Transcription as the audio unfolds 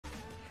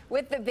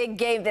With the big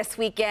game this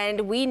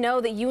weekend, we know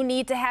that you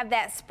need to have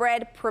that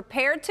spread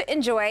prepared to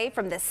enjoy,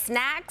 from the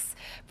snacks,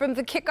 from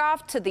the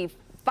kickoff to the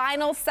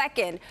final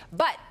second.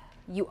 But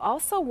you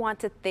also want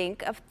to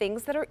think of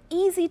things that are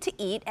easy to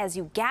eat as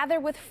you gather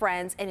with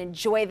friends and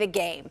enjoy the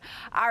game.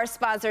 Our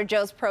sponsor,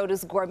 Joe's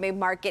Produce Gourmet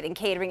Market and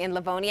Catering in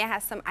Livonia,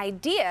 has some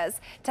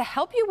ideas to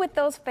help you with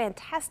those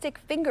fantastic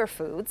finger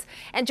foods.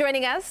 And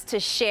joining us to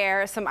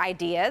share some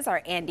ideas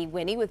are Andy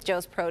Winnie with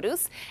Joe's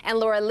Produce and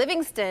Laura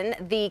Livingston,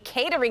 the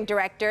catering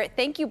director.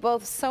 Thank you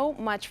both so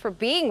much for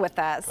being with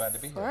us. Glad to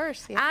be here. Of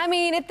course, yeah. I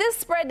mean, if this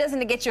spread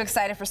doesn't get you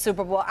excited for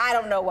Super Bowl, I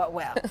don't know what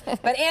will.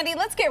 But Andy,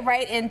 let's get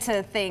right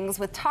into things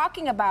with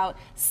talking about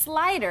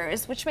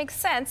sliders, which makes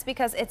sense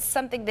because it's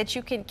something that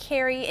you can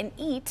carry and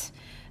eat.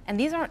 And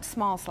these aren't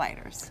small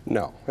sliders.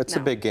 No, it's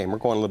a big game. We're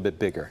going a little bit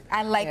bigger.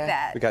 I like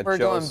that. We're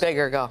going big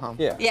or go home.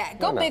 Yeah,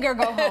 go big or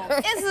go home.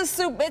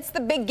 It's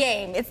the big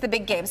game. It's the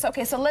big game. So,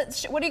 okay, so what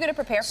are you going to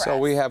prepare for us? So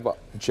we have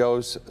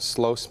Joe's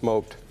slow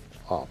smoked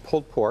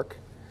pulled pork.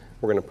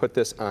 We're going to put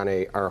this on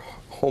our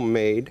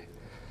homemade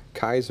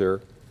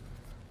Kaiser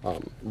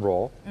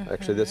roll.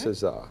 Actually, this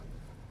is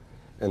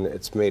and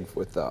it's made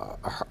with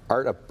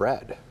Art of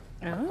Bread,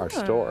 our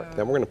store.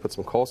 Then we're going to put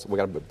some coleslaw. We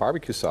got to put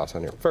barbecue sauce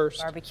on here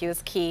first. Barbecue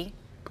is key.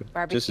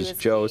 This is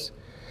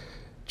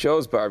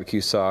Joe's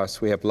barbecue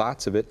sauce. We have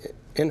lots of it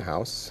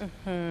in-house.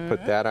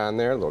 Put that on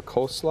there, a little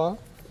coleslaw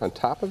on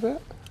top of it.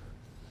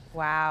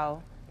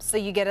 Wow. So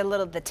you get a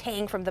little the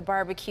tang from the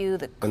barbecue,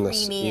 the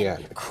creamy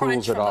and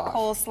crunch from the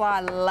coleslaw.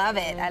 I love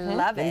it. I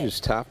love it. And you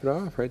just top it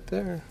off right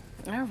there.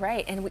 All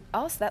right, and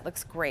also that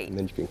looks great. And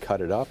then you can cut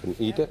it up and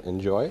eat it,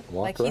 enjoy it,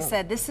 walk like around. He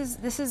said, this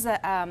is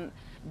a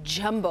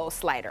jumbo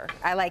slider.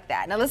 I like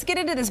that. Now let's get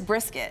into this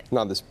brisket.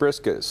 Now this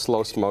brisket is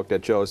slow smoked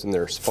at Joe's in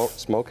their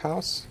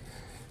smokehouse,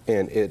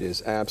 and it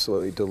is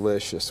absolutely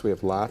delicious. We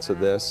have lots of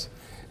this,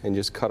 and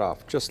just cut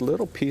off just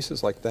little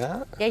pieces like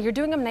that. Yeah, you're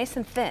doing them nice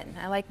and thin.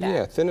 I like that.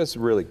 Yeah, thin is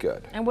really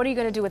good. And what are you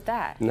going to do with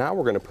that? Now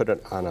we're going to put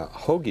it on a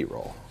hoagie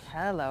roll.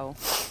 Hello.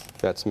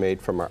 That's made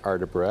from our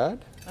Art of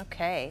Bread.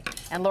 Okay,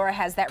 and Laura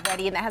has that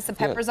ready, and that has some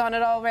peppers on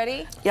it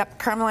already? Yep,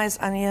 caramelized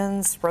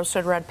onions,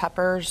 roasted red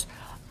peppers.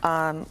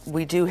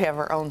 We do have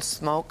our own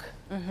smoke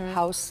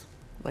house,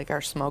 like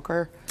our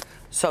smoker.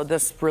 So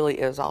this really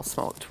is all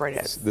smoked right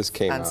at This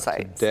came out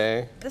site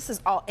today. This is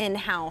all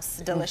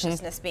in-house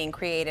deliciousness being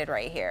created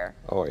right here.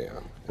 Oh yeah,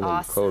 and then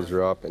you close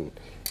her up and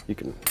you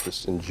can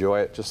just enjoy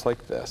it just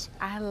like this.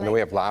 And then we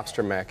have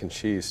lobster mac and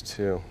cheese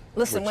too.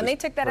 Listen, when they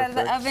took that out of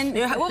the oven,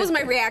 what was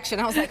my reaction?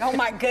 I was like, oh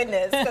my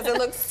goodness, because it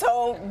looks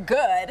so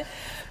good.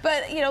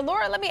 But, you know,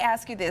 Laura, let me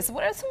ask you this.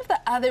 What are some of the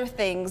other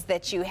things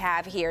that you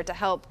have here to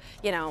help,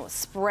 you know,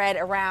 spread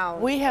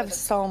around? We have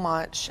so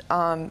much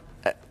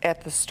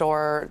at the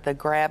store, the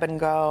grab and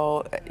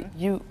go.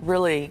 You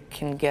really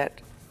can get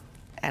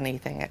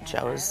anything at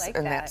Joe's, like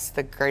and that's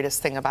the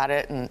greatest thing about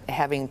it, and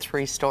having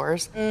 3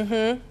 stores.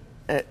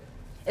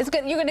 It's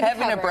good. You're going to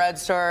having a bread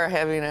store,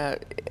 having a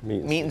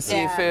meat and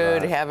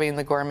seafood, having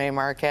the gourmet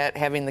market,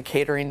 having the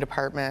catering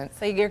department.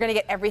 So you're going to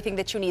get everything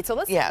that you need. So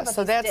let's talk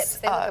about these dips.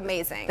 They look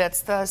amazing.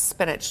 That's the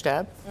spinach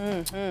dip,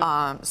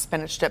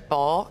 spinach dip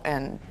bowl,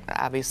 and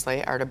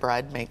obviously Art of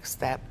Bread makes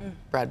that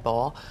bread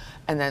bowl.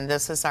 And then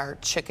this is our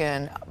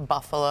chicken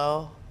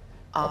buffalo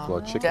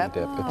chicken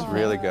dip. It's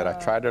really good. I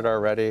tried it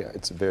already.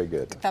 It's very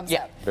good. Thumbs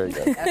up. Very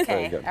good. Okay.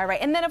 Very good. All right.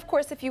 And then, of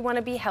course, if you want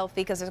to be healthy,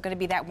 because there's going to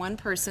be that one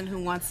person who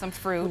wants some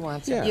fruit,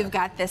 you've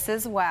got this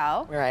as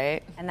well.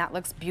 Right. And that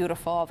looks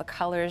beautiful. All the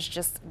colors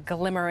just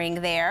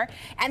glimmering there.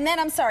 And then,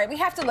 I'm sorry, we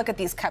have to look at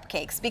these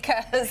cupcakes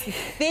because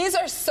these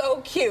are so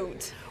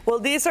cute. Well,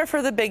 these are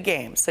for the big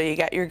game. So you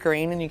got your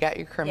green and you got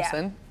your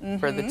crimson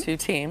for the 2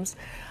 teams.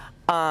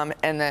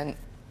 And then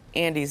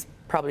Andy's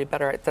probably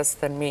better at this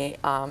than me.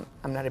 I'm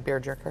not a beer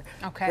drinker.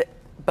 Okay.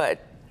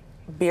 But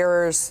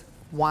beers,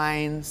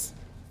 wines,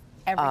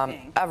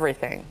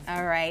 everything.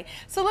 All right.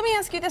 So let me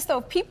ask you this, though.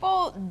 If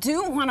people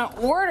do want to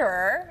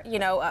order, you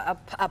know,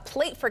 a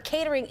plate for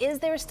catering, is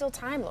there still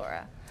time,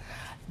 Laura?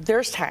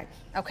 There's time.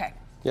 Okay.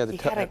 Yeah,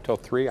 till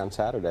 3 on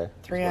Saturday.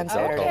 3 on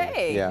Saturday.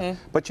 Okay. Yeah,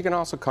 but you can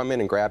also come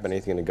in and grab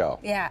anything to go.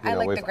 Yeah, I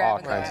like the grab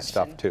and go all kinds of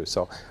stuff too.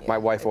 So my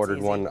wife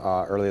ordered one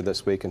earlier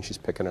this week, and she's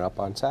picking it up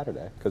on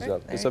Saturday because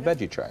it's a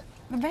veggie tray.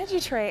 A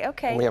veggie tray,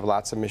 okay. And we have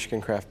lots of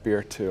Michigan craft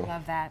beer too.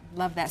 Love that,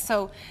 love that.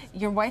 So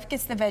your wife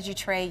gets the veggie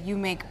tray, you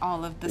make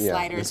all of the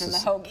sliders and the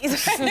hoagies.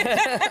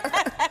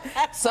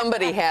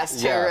 Somebody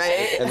has to,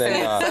 right? And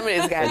then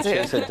somebody's got to.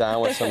 Chase it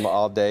down with some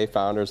all-day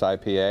Founders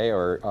IPA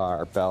or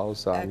our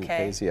Bell's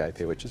Hazy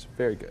IPA, which is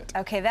very good.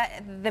 Okay,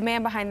 the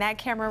man behind that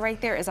camera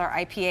right there is our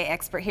IPA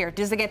expert here.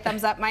 Does it get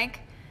thumbs up, Mike?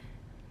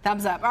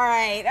 Thumbs up. All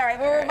right, all right.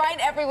 We'll remind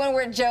everyone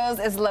where Joe's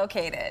is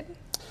located.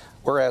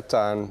 We're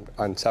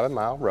on 7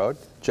 Mile Road,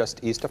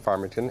 just east of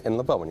Farmington in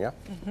Livonia,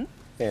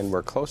 and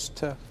we're close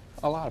to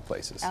a lot of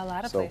places. A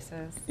lot of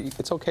places.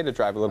 It's okay to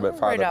drive a little bit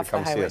farther to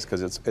come see us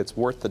because it's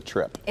worth the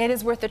trip. It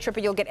is worth the trip,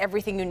 and you'll get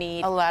everything you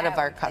need. A lot of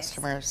our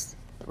customers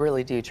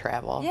really do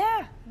travel.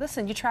 Yeah,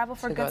 listen, you travel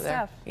for to go good there.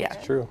 stuff. Yeah.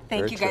 It's true.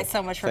 Thank Very you true. guys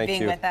so much for Thank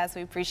being you. with us.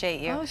 We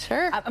appreciate you. Oh,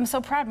 sure. I'm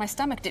so proud my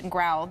stomach didn't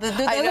growl.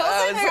 I know,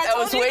 I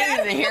was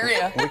waiting to hear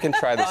you. We can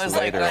try I this was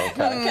like, later,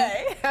 okay?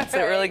 Okay. Is it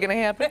really going to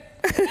happen?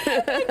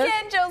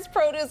 Again, Joe's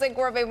Produce and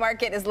Gourmet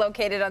Market is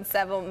located on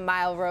 7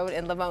 Mile Road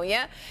in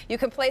Livonia. You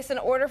can place an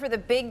order for the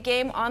big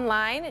game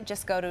online.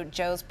 Just go to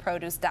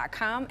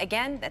joesproduce.com.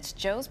 Again, that's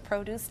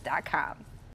joesproduce.com.